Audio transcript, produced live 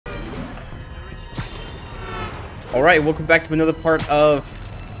Alright, welcome back to another part of...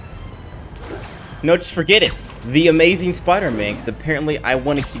 No, just forget it. The Amazing Spider-Man, because apparently I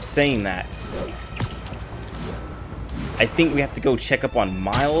want to keep saying that. I think we have to go check up on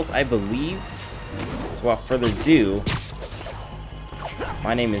Miles, I believe. So without further ado,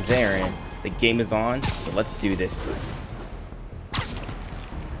 my name is Aaron. The game is on, so let's do this.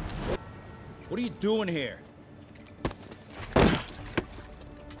 What are you doing here?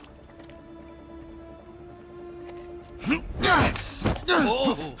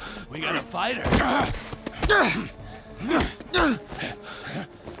 Oh, we got a fighter.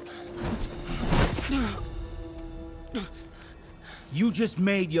 You just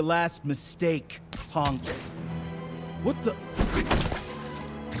made your last mistake, punk. What the?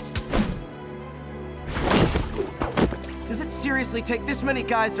 Does it seriously take this many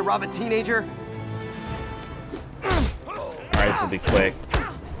guys to rob a teenager? Alright, this will be quick.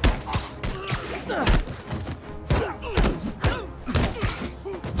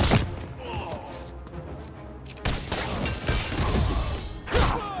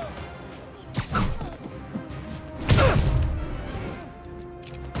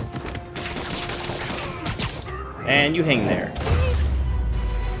 And you hang there.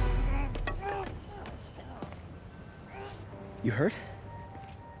 You hurt?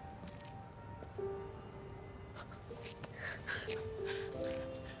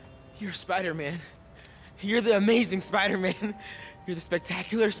 You're Spider-Man. You're the amazing Spider-Man. You're the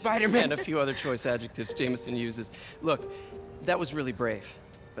spectacular Spider-Man. And a few other choice adjectives Jameson uses. Look, that was really brave.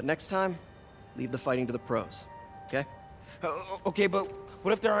 But next time, leave the fighting to the pros. Okay? Okay, but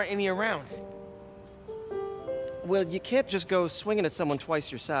what if there aren't any around? Well, you can't just go swinging at someone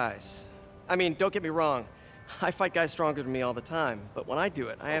twice your size. I mean, don't get me wrong. I fight guys stronger than me all the time, but when I do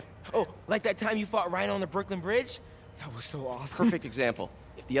it, I have... Oh, like that time you fought Rhino on the Brooklyn Bridge? That was so awesome. Perfect example.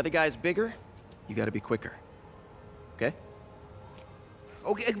 If the other guy's bigger, you gotta be quicker. Okay?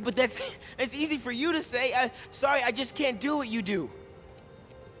 Okay, but that's easy for you to say. Sorry, I just can't do what you do.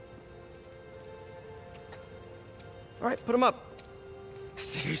 All right, put him up.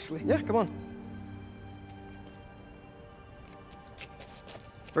 Seriously? Yeah, come on.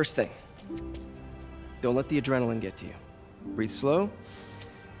 First thing, don't let the adrenaline get to you. Breathe slow,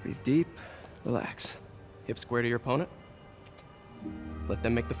 breathe deep, relax. Hip square to your opponent. Let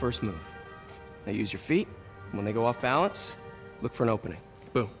them make the first move. Now use your feet, and when they go off balance, look for an opening.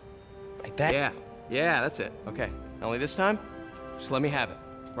 Boom. Like that? Yeah, that's it. Okay, now only this time, just let me have it.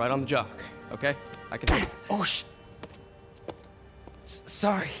 Right on the jaw, okay? I can do it. Oh,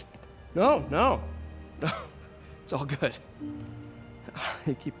 sorry. No. It's all good.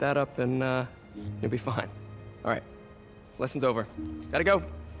 You keep that up and you'll be fine. All right, lesson's over. Gotta go.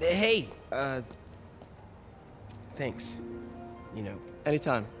 Hey, thanks. You know.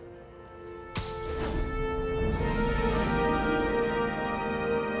 Anytime.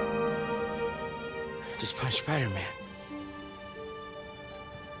 Just punch Spider-Man.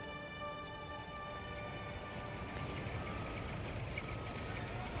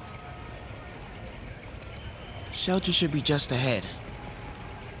 Shelter should be just ahead.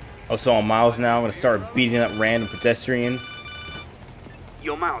 Oh, so on Miles now, I'm gonna start beating up random pedestrians.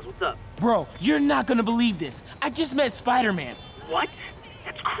 Yo, Miles, what's up? Bro, you're not gonna believe this. I just met Spider-Man. What?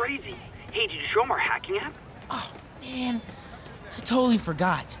 That's crazy. Hey, did you show him our hacking app? Oh, man. I totally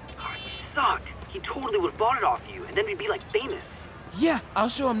forgot. Oh, you sucked. He totally would have bought it off you, and then we'd be, like, famous. Yeah, I'll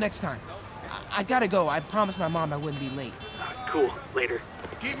show him next time. I gotta go. I promised my mom I wouldn't be late. Cool. Later.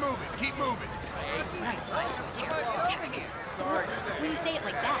 Keep moving, keep moving. Sorry. When you say it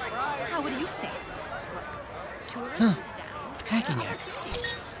like that, how would you say it? Huh. Hacking app.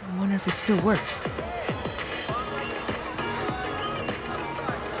 I wonder if it still works.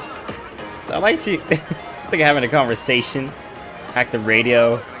 I like she's like having a conversation, hack the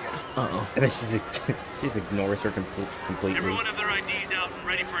radio, and then she just ignores her completely. Everyone have their IDs out and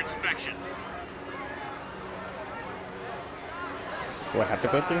ready for inspection. Do I have to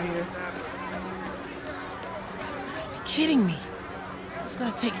go through here? You're kidding me. It's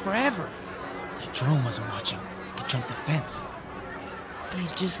gonna take forever. The drone wasn't watching. I could jump the fence. You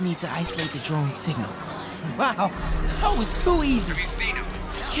just need to isolate the drone signal. Wow, that was too easy. Have you seen him?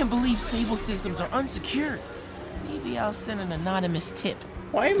 I can't believe Sable systems are unsecured. Maybe I'll send an anonymous tip.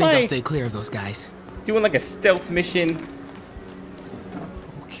 Why am Think I'll I stay clear of those guys. doing like a stealth mission?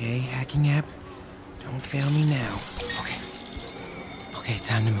 Okay, hacking app. Don't fail me now. Okay,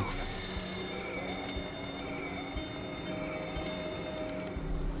 time to move.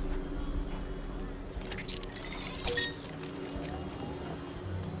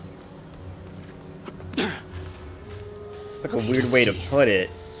 It's like a weird way to put it.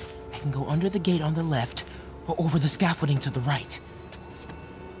 I can go under the gate on the left, or over the scaffolding to the right.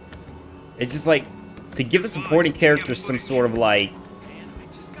 It's just like, to give the supporting characters some sort of like,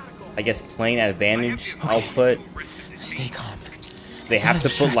 I guess, playing advantage, I'll put. Stay calm. They have to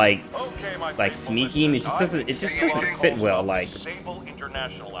put like sneaking. It just doesn't fit well. Like, damn,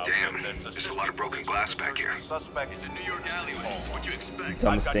 there's a lot of broken glass back here.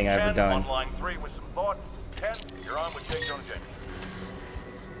 Dumbest thing I've ever done.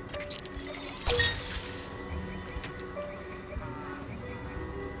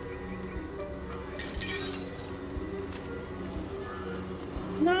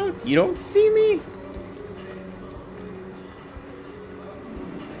 No, you don't see me.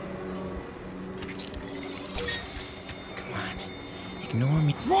 Come on, ignore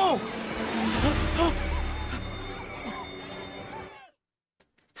me. Whoa!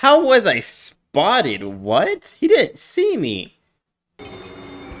 How was I spotted? What? He didn't see me.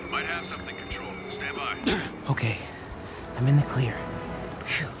 Might have something, Control. Stand by. Okay, I'm in the clear.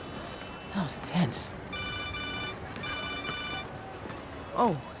 Phew, that was intense.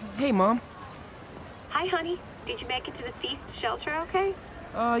 Oh, hey, Mom. Hi, honey. Did you make it to the feast shelter okay?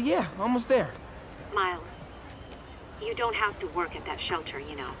 Yeah, almost there. Miles, you don't have to work at that shelter,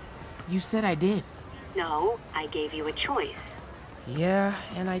 you know. You said I did. No, I gave you a choice. Yeah,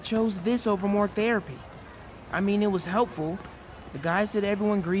 and I chose this over more therapy. I mean, it was helpful. The guy said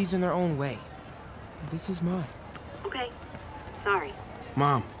everyone grieves in their own way. This is mine. Okay. Sorry.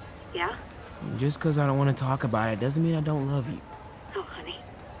 Mom. Yeah? Just because I don't want to talk about it doesn't mean I don't love you. Oh, honey.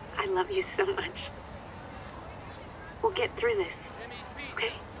 I love you so much. We'll get through this.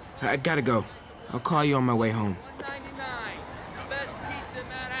 Okay? I gotta go. I'll call you on my way home. $1.99. The best pizza in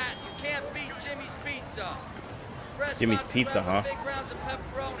Manhattan. You can't beat Jimmy's Pizza. Fresh Jimmy's lots of Pizza, bread huh? with big rounds of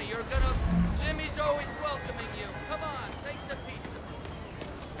pepperoni. You're gonna. Jimmy's always welcoming you. Come on, take some pizza.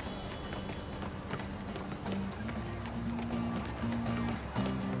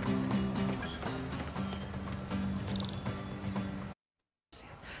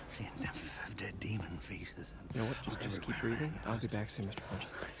 Dead demon faces. You know what? Just keep breathing. I'll be back soon, Mr.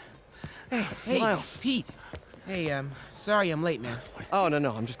 Hodges. Hey, Miles. Pete. Hey, sorry I'm late, man. Oh,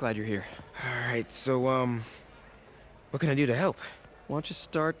 no. I'm just glad you're here. All right, so, what can I do to help? Why don't you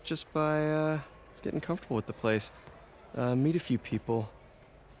start just by, getting comfortable with the place. Meet a few people.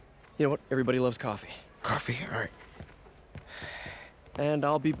 You know what? Everybody loves coffee. Coffee? All right. And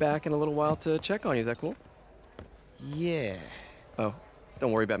I'll be back in a little while to check on you. Is that cool? Yeah. Oh,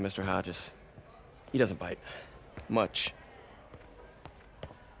 don't worry about Mr. Hodges. He doesn't bite. Much.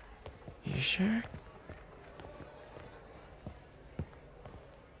 You sure?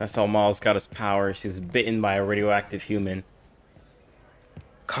 That's how Miles got his power. She's bitten by a radioactive human.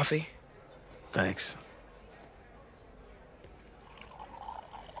 Coffee? Thanks.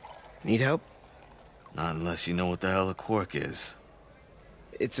 Need help? Not unless you know what the hell a quark is.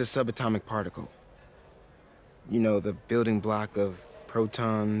 It's a subatomic particle. You know, the building block of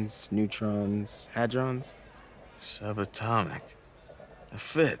protons, neutrons, hadrons. Subatomic. It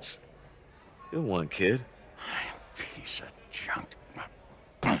fits. Good one, kid. Piece of junk.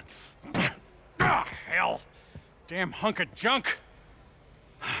 Ah, hell. Damn hunk of junk.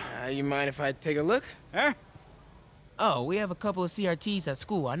 You mind if I take a look? Huh? Oh, we have a couple of CRTs at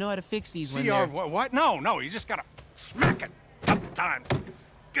school. I know how to fix these when CR, they're... what? No, you just gotta smack it. Couple times.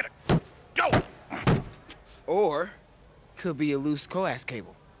 Get it. Go. Or, could be a loose coax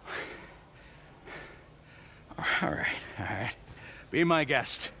cable. All right. Be my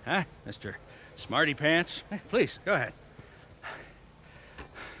guest, huh, Mr. Smarty Pants? Please, go ahead.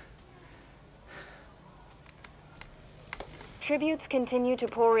 Tributes continue to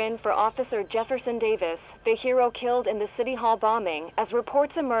pour in for Officer Jefferson Davis, the hero killed in the City Hall bombing, as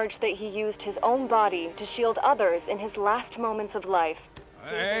reports emerge that he used his own body to shield others in his last moments of life.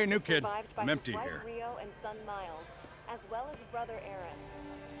 Hey, new kid. Survived by I'm his empty wife here. Rio and son Miles, as well as brother Aaron.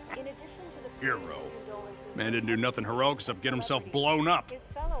 In addition to the Hero. Man didn't do nothing heroic except get himself blown up. his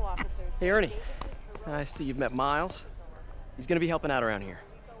fellow officers. Hey, Ernie. I see you've met Miles. He's gonna be helping out around here.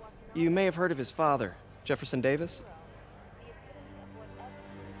 You may have heard of his father, Jefferson Davis.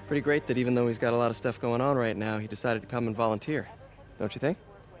 Pretty great that even though he's got a lot of stuff going on right now, he decided to come and volunteer. Don't you think?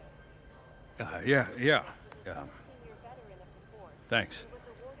 Yeah. Thanks.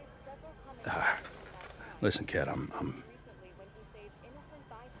 Listen, kid, I'm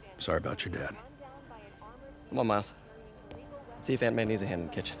sorry about your dad. Come on, Miles. Let's see if Aunt May needs a hand in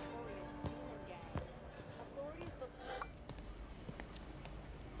the kitchen.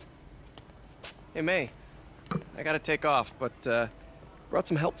 Hey, May. I gotta take off, but, brought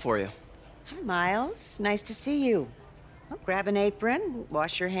some help for you. Hi, Miles. Nice to see you. Well, grab an apron,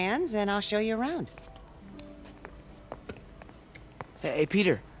 wash your hands, and I'll show you around. Hey,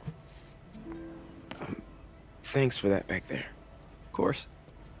 Peter. Thanks for that back there. Of course.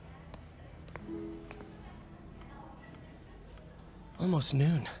 Almost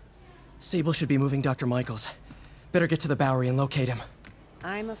noon. Sable should be moving Dr. Michaels. Better get to the Bowery and locate him.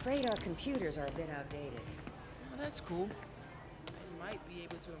 I'm afraid our computers are a bit outdated. Well, that's cool. I might be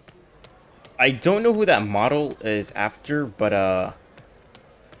able to improve. I don't know who that model is after, but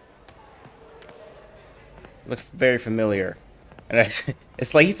looks very familiar. And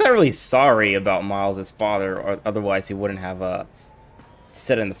it's like he's not really sorry about Miles' father, or otherwise he wouldn't have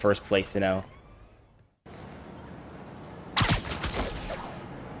said it in the first place, you know.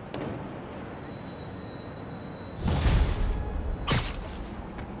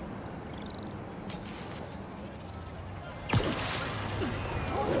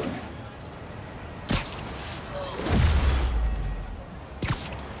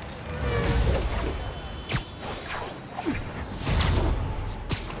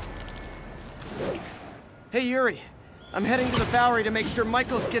 Hey, Yuri. I'm heading to the Bowery to make sure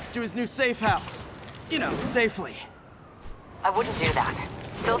Michaels gets to his new safe house. You know, safely. I wouldn't do that.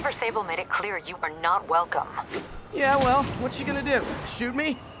 Silver Sable made it clear you are not welcome. Yeah, well, what's she gonna do? Shoot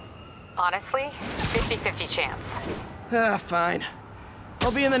me? Honestly, 50-50 chance. Ah, fine.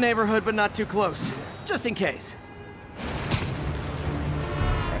 I'll be in the neighborhood, but not too close. Just in case.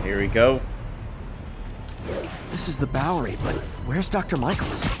 Right, here we go. This is the Bowery, but where's Dr.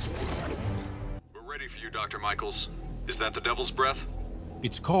 Michaels? We're ready for you, Dr. Michaels. Is that the Devil's Breath?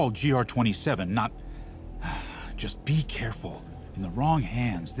 It's called GR-27, not... Just be careful. In the wrong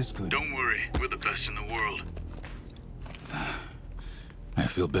hands, this could... Don't worry, we're the best in the world. I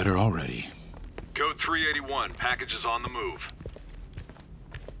feel better already. Code 381, package is on the move.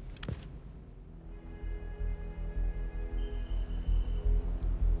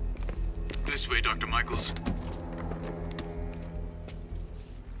 This way, Dr. Michaels.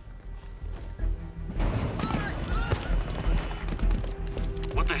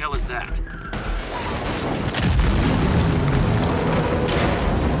 What the hell is that?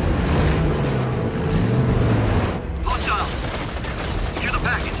 Hostile! Secure the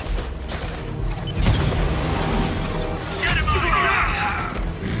package! Get him out of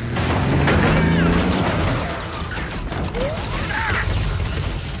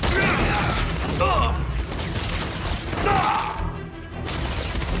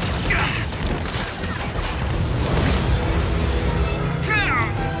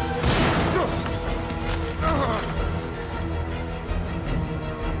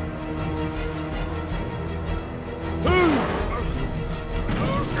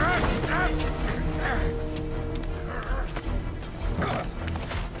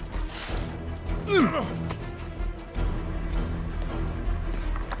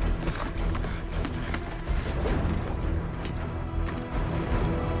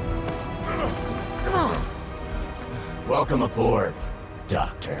Welcome aboard,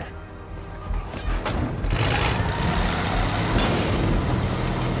 Doctor.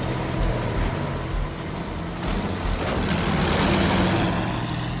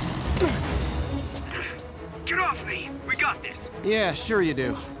 Get off me! We got this! Yeah, sure you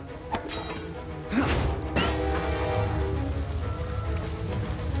do.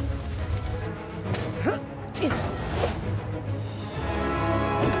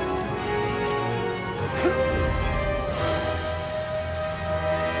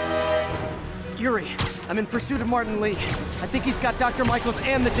 Yuri, I'm in pursuit of Martin Lee. I think he's got Dr. Michaels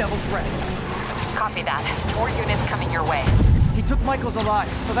and the Devil's Breath. Copy that. More units coming your way. He took Michaels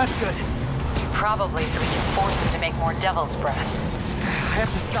alive, so that's good. Probably so we can force him to make more Devil's Breath. I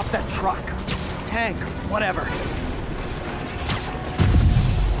have to stop that truck. Tank, whatever.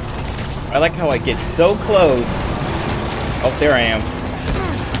 I like how I get so close. Oh, there I am.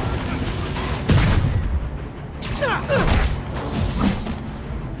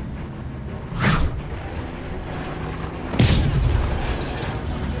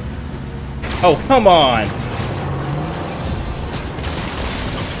 Oh, come on!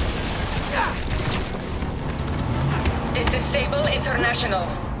 This is Sable International.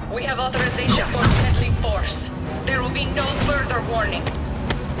 We have authorization for deadly force. There will be no further warning.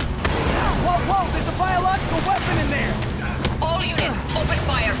 Whoa, whoa! There's a biological weapon in there! All units, open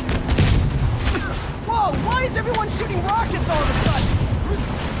fire! Whoa! Why is everyone shooting rockets all of a sudden?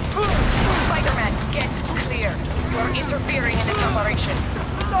 Spider-Man, get clear. You're interfering in this operation.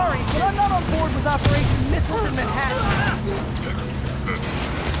 Sorry, but I'm not on board with Operation Missiles in Manhattan.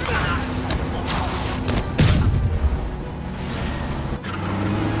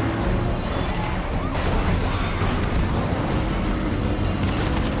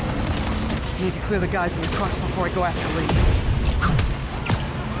 Need to clear the guys in the trucks before I go after Lee.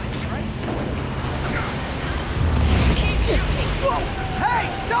 Hey,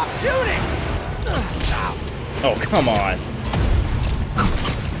 stop shooting! Oh, come on.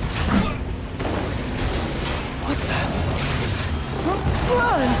 What's that?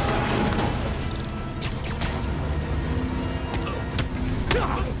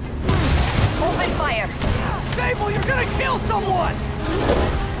 Open fire! Sable, you're gonna kill someone!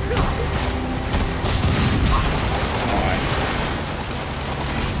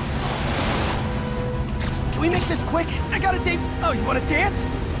 Can we make this quick? I got a date. Oh, you want to dance?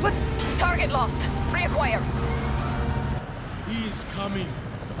 Let's... Target locked. Reacquire. He is coming.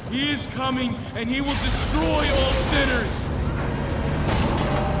 He is coming, and he will destroy all sinners.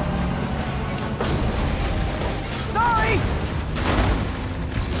 Sorry!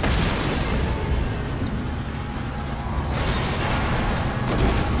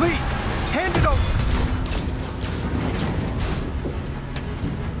 Please, hand it over.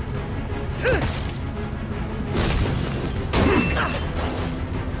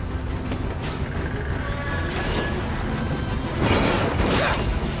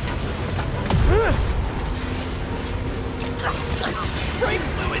 Brain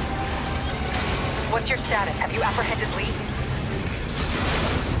fluid. What's your status? Have you apprehended Lee?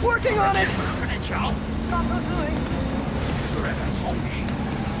 Working on it.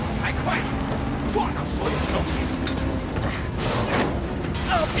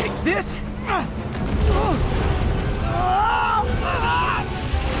 I'll take this.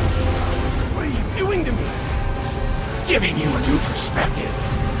 What are you doing to me? Giving you a new perspective.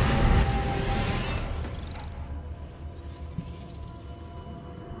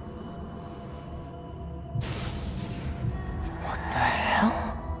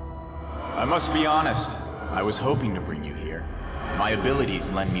 I must be honest. I was hoping to bring you here. My abilities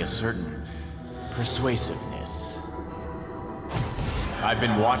lend me a certain persuasiveness. I've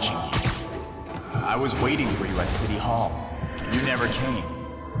been watching you. I was waiting for you at City Hall. You never came.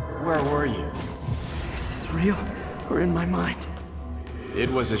 Where were you? Is this real or in my mind? It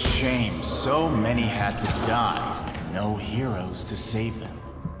was a shame so many had to die. No heroes to save them.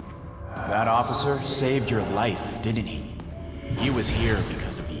 That officer saved your life, didn't he? He was here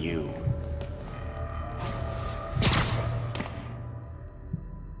because of you.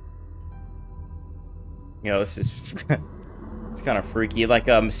 You know, this is... it's kind of freaky. Like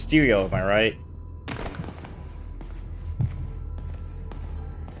Mysterio, am I right?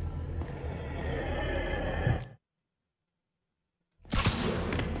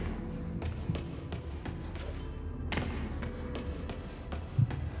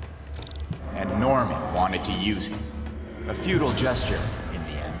 And Norman wanted to use him. A futile gesture, in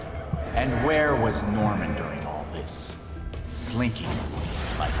the end. And where was Norman during all this? Slinking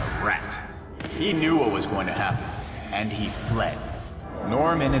like a rat. He knew what was going to happen, and he fled.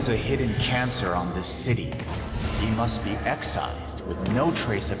 Norman is a hidden cancer on this city. He must be excised with no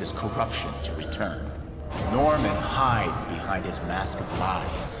trace of his corruption to return. Norman hides behind his mask of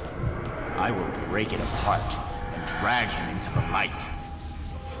lies. I will break it apart and drag him into the light.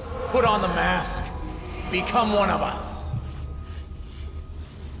 Put on the mask. Become one of us.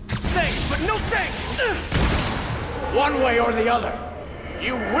 Thanks, but no thanks! One way or the other,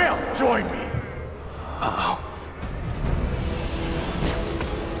 you will join me. Uh-oh.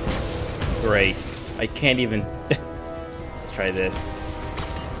 Great. I can't even... Let's try this.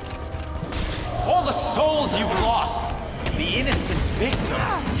 All the souls you've lost, the innocent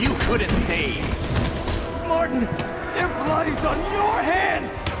victims you couldn't save. Martin, their blood is on your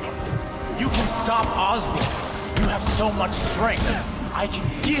hands! You can stop Osborn. You have so much strength. I can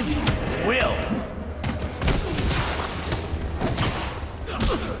give you will.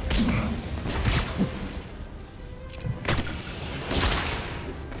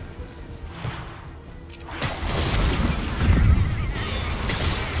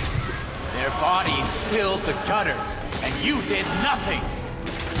 Their bodies filled the gutters, and you did nothing.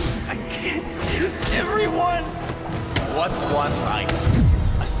 I can't save everyone! What's one life?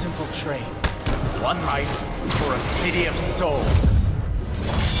 A simple trade. One life for a city of souls.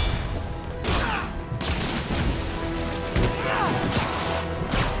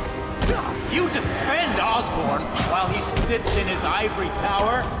 You defend Osborn while he sits in his ivory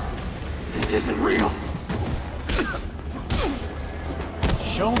tower? This isn't real.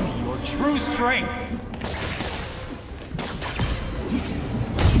 Show me your true strength.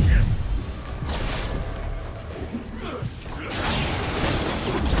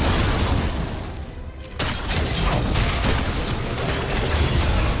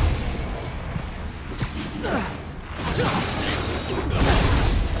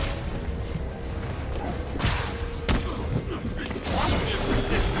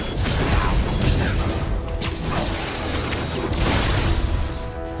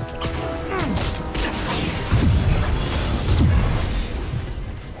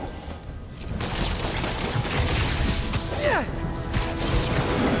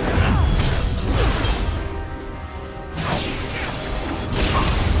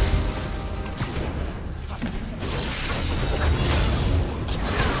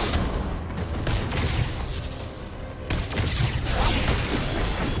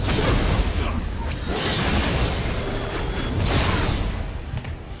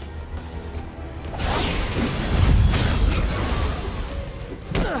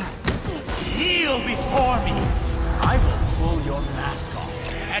 Kneel before me! I will pull your mask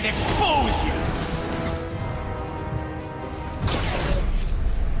off and expose you!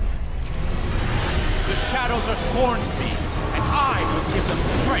 The shadows are sworn to me, and I will give them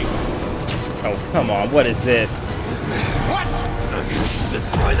strength. Oh, come on, what is this? What?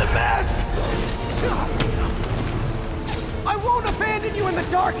 Destroy the mask! I won't abandon you in the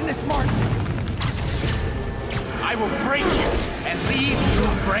darkness, Martin! I will break you and leave you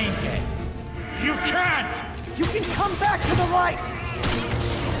brain dead. You can't! You can come back to the light!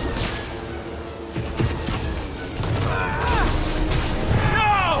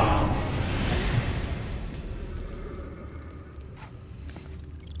 No!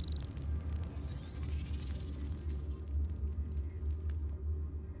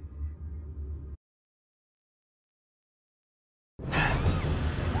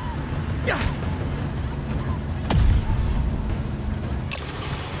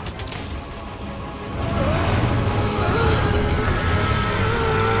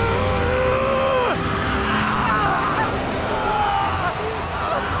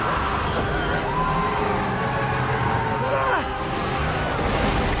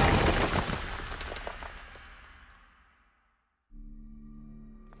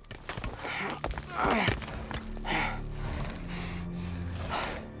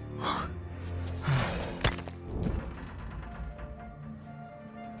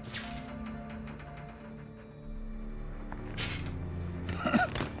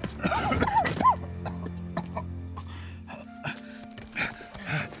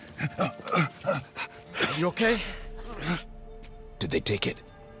 You okay? Did they take it?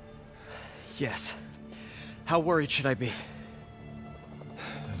 Yes. How worried should I be?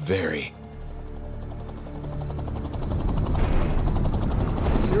 Very.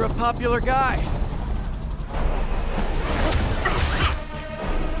 You're a popular guy.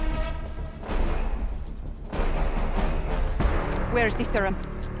 Where's the serum?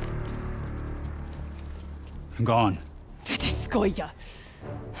 I'm gone. Skoya.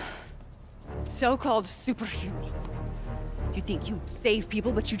 So-called superhero. You think you save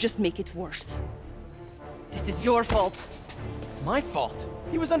people, but you just make it worse. This is your fault. My fault?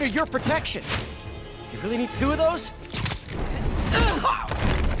 He was under your protection. You really need two of those?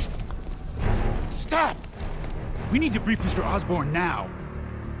 Stop! We need to brief Mr. Osborn now.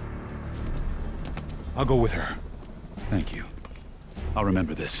 I'll go with her. Thank you. I'll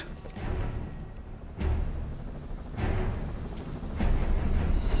remember this.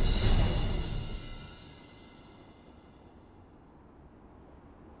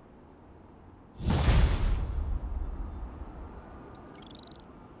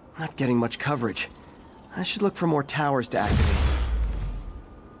 Not getting much coverage. I should look for more towers to activate.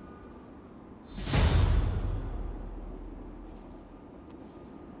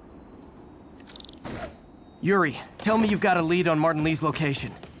 Yuri, tell me you've got a lead on Martin Lee's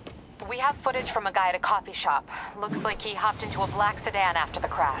location. We have footage from a guy at a coffee shop. Looks like he hopped into a black sedan after the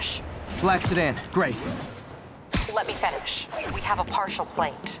crash. Black sedan, great. Let me finish. We have a partial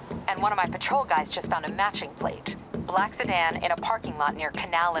plate. And one of my patrol guys just found a matching plate. Black sedan in a parking lot near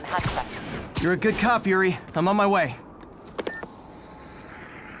Canal and Hudson. You're a good cop, Yuri. I'm on my way.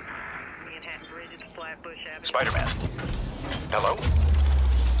 Spider-Man. Hello?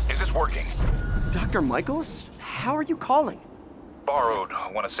 Is this working? Dr. Michaels? How are you calling? Borrowed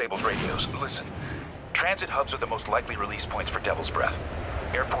one of Sable's radios. Listen, transit hubs are the most likely release points for Devil's Breath.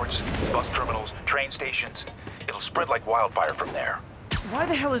 Airports, bus terminals, train stations. It'll spread like wildfire from there. Why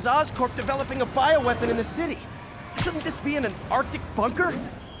the hell is Oscorp developing a bioweapon in the city? Shouldn't this be in an Arctic bunker?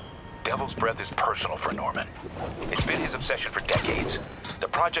 Devil's Breath is personal for Norman. It's been his obsession for decades. The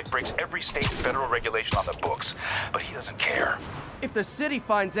project breaks every state and federal regulation on the books, but he doesn't care. If the city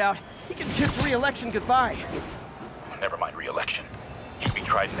finds out, he can kiss re-election goodbye. Never mind re-election. He'd be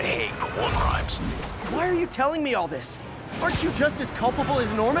tried in The Hague for war crimes. Why are you telling me all this? Aren't you just as culpable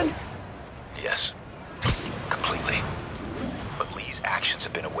as Norman? Yes, completely. But Lee's actions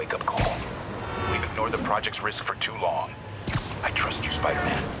have been a wake-up call. We've ignored the project's risk for too long. I trust you,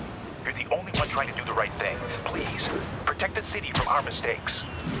 Spider-Man. You're the only one trying to do the right thing. Please, protect the city from our mistakes.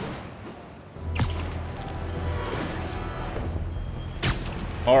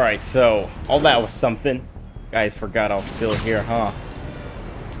 Alright, so, all that was something. Guys forgot I was still here, huh?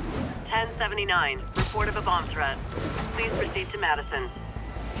 1079, report of a bomb threat. Please proceed to Madison.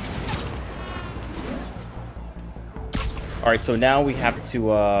 Alright, so now we have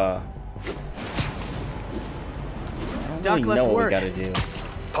to, I don't really know what we gotta do.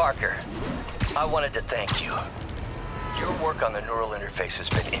 Parker, I wanted to thank you. Your work on the neural interface has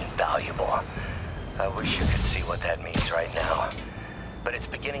been invaluable. I wish you could see what that means right now. but it's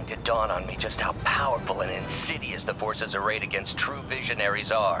beginning to dawn on me just how powerful and insidious the forces arrayed against true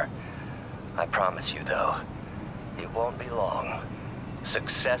visionaries are. I promise you, though, it won't be long.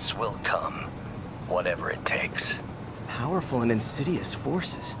 Success will come, whatever it takes. Powerful and insidious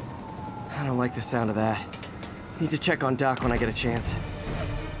forces. I don't like the sound of that. Need to check on Doc when I get a chance.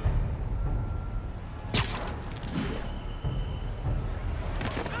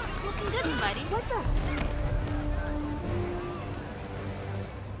 Looking good, Spidey. What's up?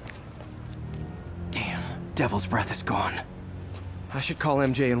 Damn, Devil's Breath is gone. I should call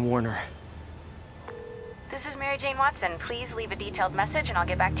MJ and warn her. This is Mary Jane Watson. Please leave a detailed message and I'll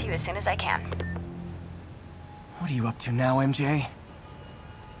get back to you as soon as I can. What are you up to now, MJ?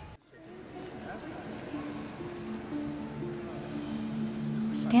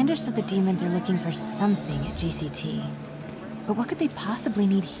 Standard said the demons are looking for something at GCT. But what could they possibly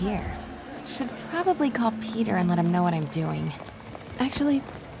need here? Should probably call Peter and let him know what I'm doing. Actually,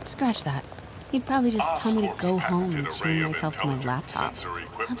 scratch that. He'd probably just tell me to go home and chain myself to my laptop.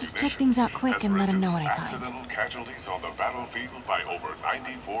 I'll just check things out quick and let him know what I find. Casualties on the battlefield by over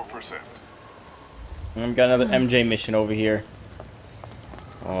 94%. I've got another MJ mission over here.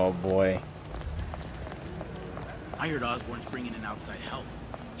 Oh boy. I heard Osborn's bringing in outside help.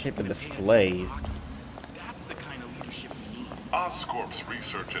 Check the displays. That's the kind of leadership we need. Oscorp's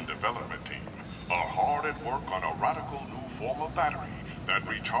research and development team are hard at work on a radical new form of battery that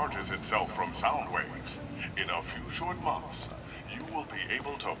recharges itself from sound waves. In a few short months, you will be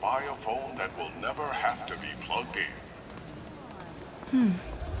able to buy a phone that will never have to be plugged in.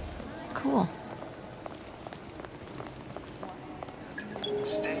 Cool.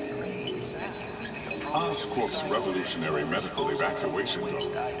 Oscorp's Revolutionary Medical Evacuation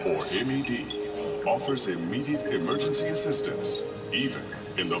Drone, or MED, offers immediate emergency assistance, even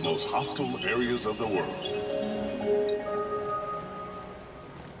in the most hostile areas of the world.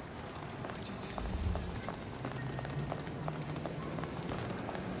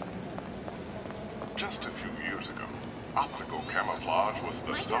 Just a few years ago, optical camouflage was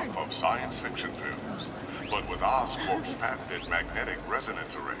the stuff of science fiction films. But with Oscorp's patented magnetic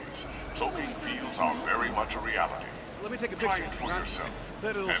resonance arrays, cloaking fields are very much a reality. Let me take a Try picture. it for yourself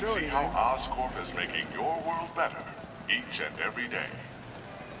That'll and show see you. how Oscorp is making your world better each and every day.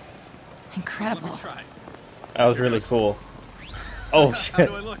 Incredible. That was really cool. Oh shit.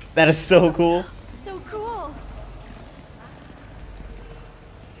 That is so cool. So cool.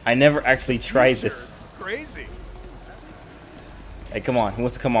 I never actually tried this. Crazy. Hey, come on. Who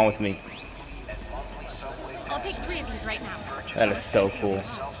wants to come on with me? I'll take 3 of these right now. That is so cool.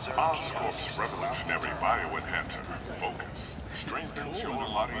 Oscorp's revolutionary bioenhancer, Focus, strengthens your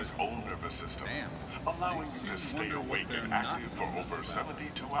body's own nervous system, allowing you to stay awake and active for over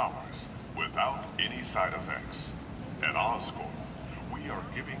 72 hours without any side effects. At Oscorp, we are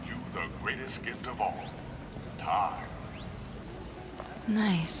giving you the greatest gift of all, time.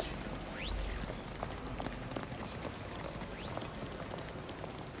 Nice.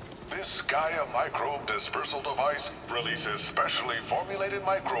 This Gaia microbe dispersal device releases specially formulated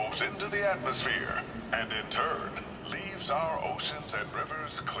microbes into the atmosphere, and in turn, leaves our oceans and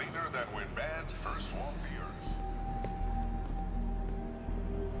rivers cleaner than when man first walked the earth.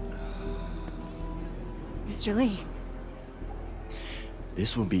 Mr. Lee.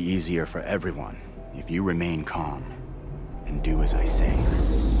 This will be easier for everyone if you remain calm and do as I say.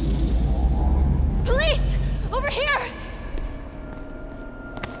 Police! Over here!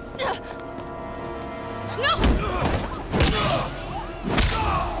 No!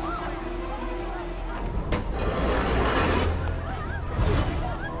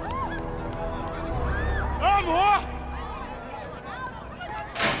 I'm off!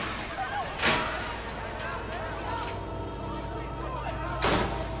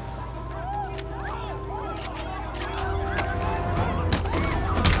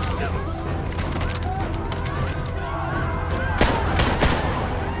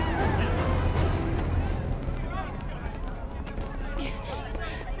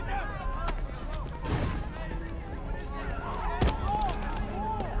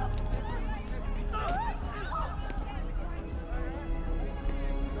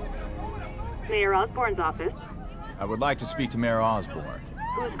 Mayor Osborn's office. I would like to speak to Mayor Osborn,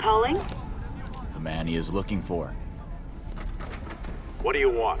 Who's calling? the man he is looking for. What do you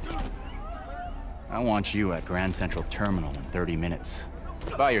want? I want you at Grand Central Terminal in 30 minutes.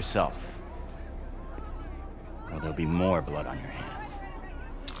 By yourself. Or there'll be more blood on your hands.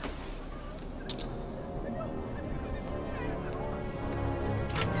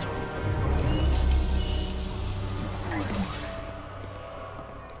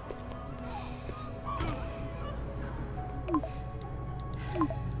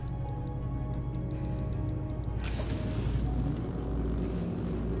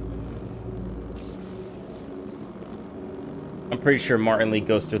 pretty sure Martin Lee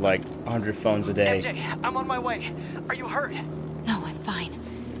goes through like 100 phones a day. MJ, I'm on my way. Are you hurt? No, I'm fine.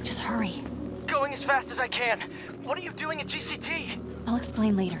 Just hurry. Going as fast as I can. What are you doing at GCT? I'll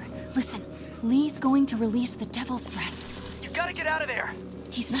explain later. Listen, Lee's going to release the Devil's Breath. You gotta get out of there.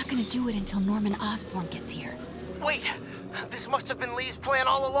 He's not gonna do it until Norman Osborn gets here. Wait, this must have been Lee's plan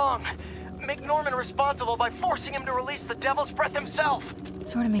all along. Make Norman responsible by forcing him to release the Devil's Breath himself.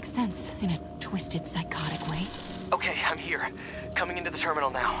 Sort of makes sense, in a twisted, psychotic way. Okay, I'm here. Coming into the terminal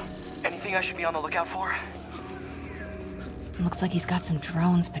now. Anything I should be on the lookout for? Looks like he's got some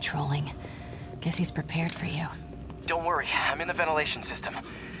drones patrolling. Guess he's prepared for you. Don't worry, I'm in the ventilation system.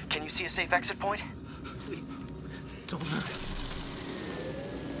 Can you see a safe exit point? Please, don't hurt us.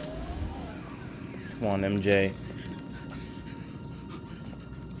 Come on, MJ.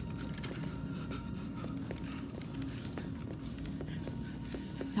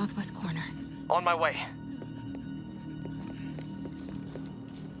 Southwest corner. On my way.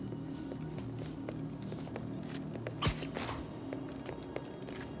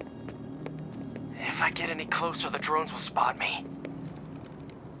 If I get any closer, the drones will spot me.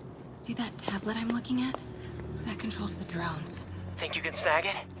 See that tablet I'm looking at? That controls the drones. Think you can snag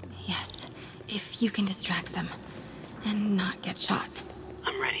it? Yes, if you can distract them and not get shot.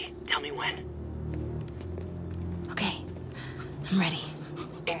 I'm ready. Tell me when. Okay, I'm ready.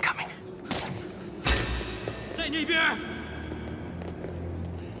 Incoming. 在那边。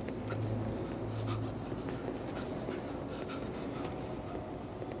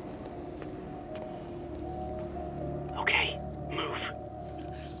 Okay, move.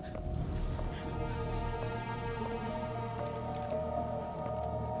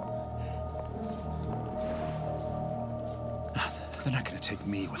 They're not gonna take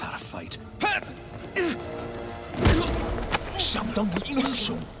me without a fight. 想当英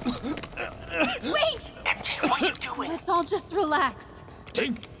雄。 Wait! MJ, what are you doing? Let's all just relax.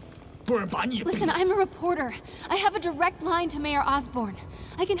 停，不然把你也 Listen, I'm a reporter. I have a direct line to Mayor Osborn.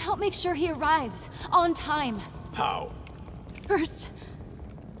 I can help make sure he arrives on time. How? First,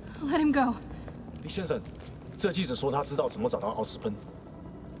 let him go. 李先生，这记者说他知道怎么找到奥斯喷。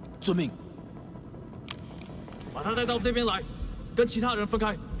遵命。把他带到这边来，跟其他人分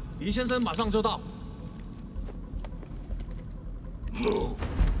开。李先生马上就到。Move.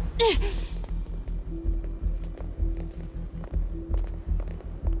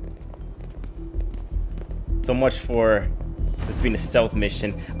 So much for this being a stealth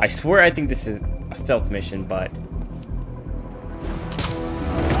mission. I swear I think this is a stealth mission, but...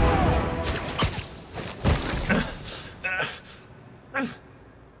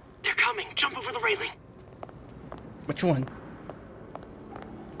 They're coming. Jump over the railing. Which one?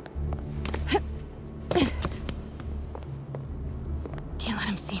 Can't let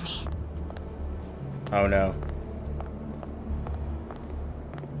him see me. Oh no.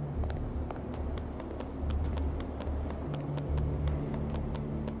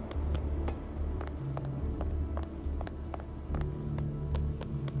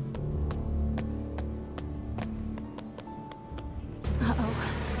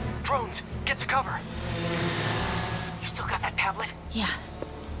 Uh-oh. Drones, get to cover. You still got that tablet? Yeah.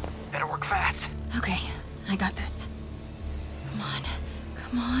 Better work fast. Okay, I got this. Come on.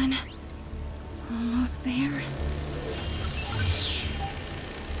 Come on. Almost there.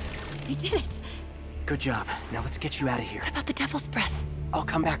 I did it. Good job. Now let's get you out of here. What about the Devil's Breath? I'll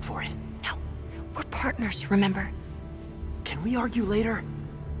come back for it. No. We're partners, remember? Can we argue later?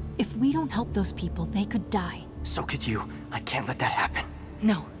 If we don't help those people, they could die. So could you. I can't let that happen.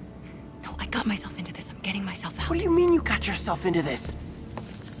 No. No, I got myself into this. I'm getting myself out. What do you mean you got yourself into this?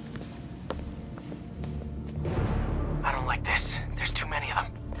 I don't like this. There's too many of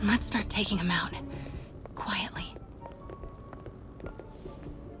them. Then let's start taking them out. Quietly.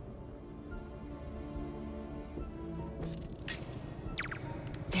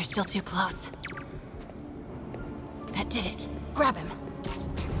 They're still too close. That did it. Grab him.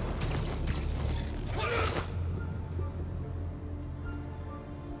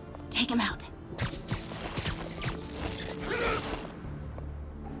 Take him out.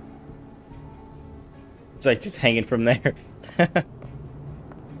 It's like just hanging from there.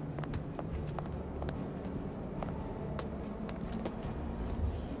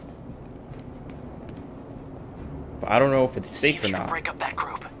 But I don't know if it's safe or not. Break up that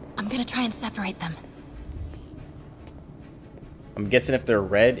group. I'm gonna try and separate them. I'm guessing if they're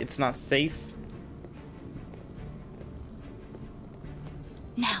red, it's not safe.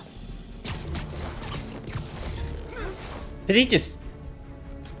 Now. Did he just...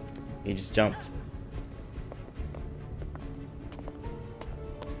 He just jumped.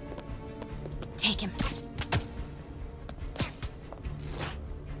 Take him.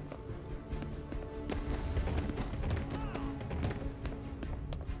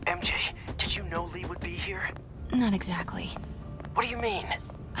 MJ, did you know Lee would be here? Not exactly. What do you mean?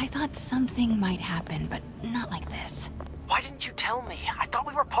 I thought something might happen, but not like this. Why didn't you tell me? I thought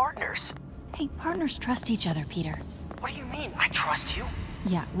we were partners. Hey, partners trust each other, Peter. What do you mean? I trust you?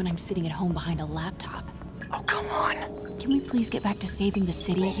 Yeah, when I'm sitting at home behind a laptop. Oh, come on. Can we please get back to saving the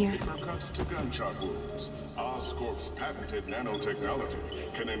city here? From paper cuts to gunshot wounds, Oscorp's patented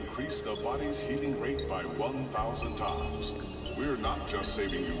nanotechnology can increase the body's healing rate by 1,000 times. We're not just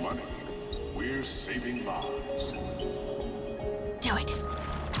saving you money, we're saving lives. Do it.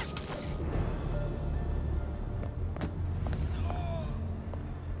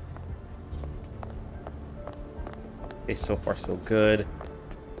 Okay, so far so good.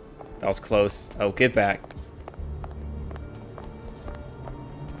 That was close. Oh, get back.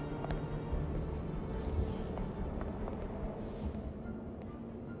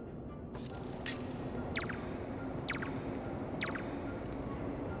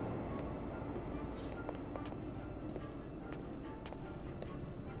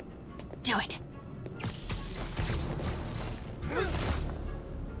 Do it.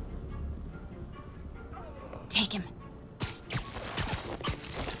 Take him.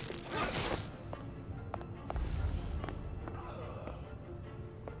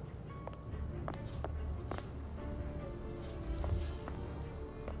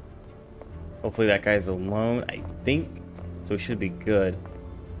 Hopefully that guy's alone, I think. So he should be good.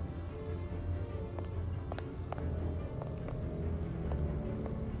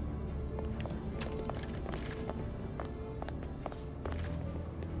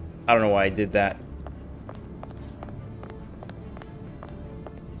 I don't know why I did that.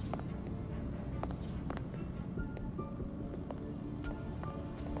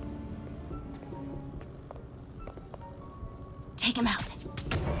 Take him out.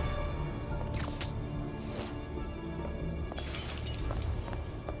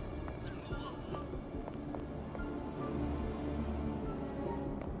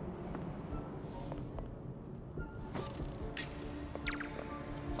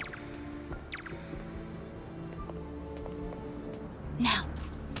 Now.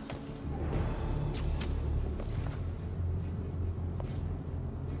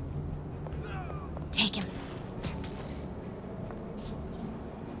 Take him.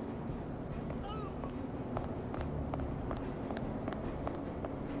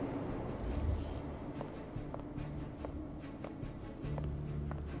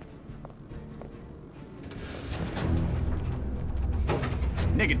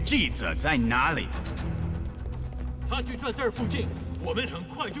那个记者在哪里？他就在这儿附近，我们很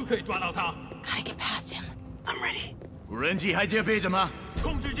快就可以抓到他。 Gotta get past him. I'm ready. 无人机还接备着吗？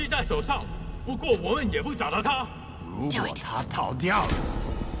控制机在手上，不过我们也会找到他。如果他逃掉了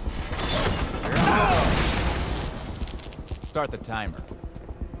Start the timer.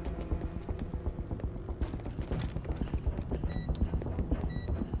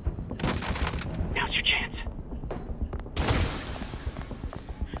 Now's your chance.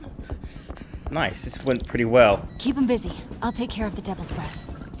 Nice, this went pretty well. Keep him busy. I'll take care of the Devil's Breath.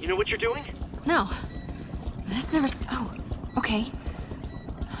 You know what you're doing? No. That's never... Oh, okay.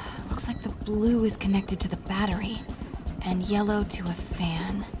 Looks like the blue is connected to the battery, and yellow to a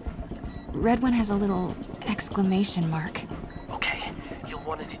fan. Red one has a little exclamation mark. Okay, you'll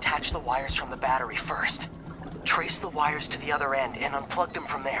want to detach the wires from the battery first. Trace the wires to the other end and unplug them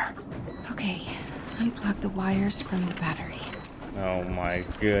from there. Okay, unplug the wires from the battery. Oh my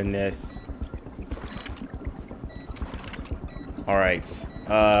goodness. Alright,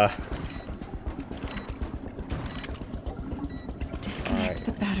 Disconnect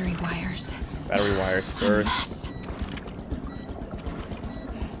the battery wires. Battery wires first.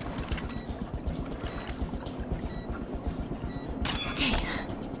 Okay,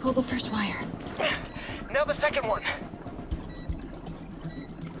 pull the first wire. Now the second one.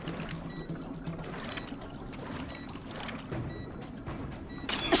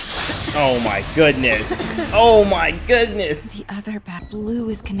 Oh my goodness. Oh my goodness. The other blue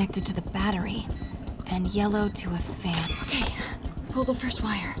is connected to the battery, and yellow to a fan. Okay, pull the first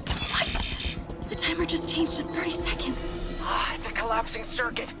wire. What? The timer just changed to 30 seconds. Ah, it's a collapsing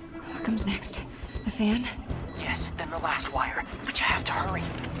circuit. What comes next? The fan? Yes, then the last wire. But you have to hurry.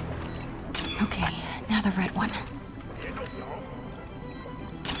 Okay, now the red one.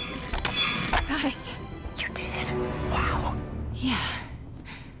 Got it. You did it. Wow. Yeah.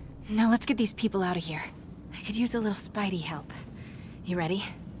 Now let's get these people out of here. I could use a little Spidey help. You ready?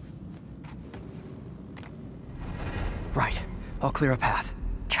 Right. I'll clear a path.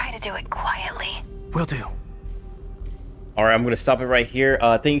 Try to do it quietly. Will do. Alright, I'm going to stop it right here.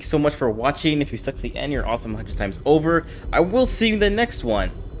 Thanks so much for watching. If you stuck to the end, you're awesome 100 times over. I will see you in the next one.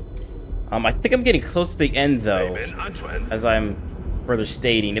 I think I'm getting close to the end though, as I'm further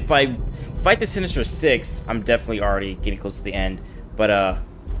stating. If I fight the Sinister Six, I'm definitely already getting close to the end. But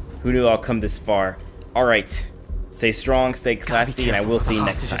who knew I'll come this far? All right, stay strong, stay classy, and I will see you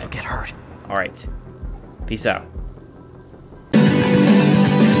next time. All right, peace out.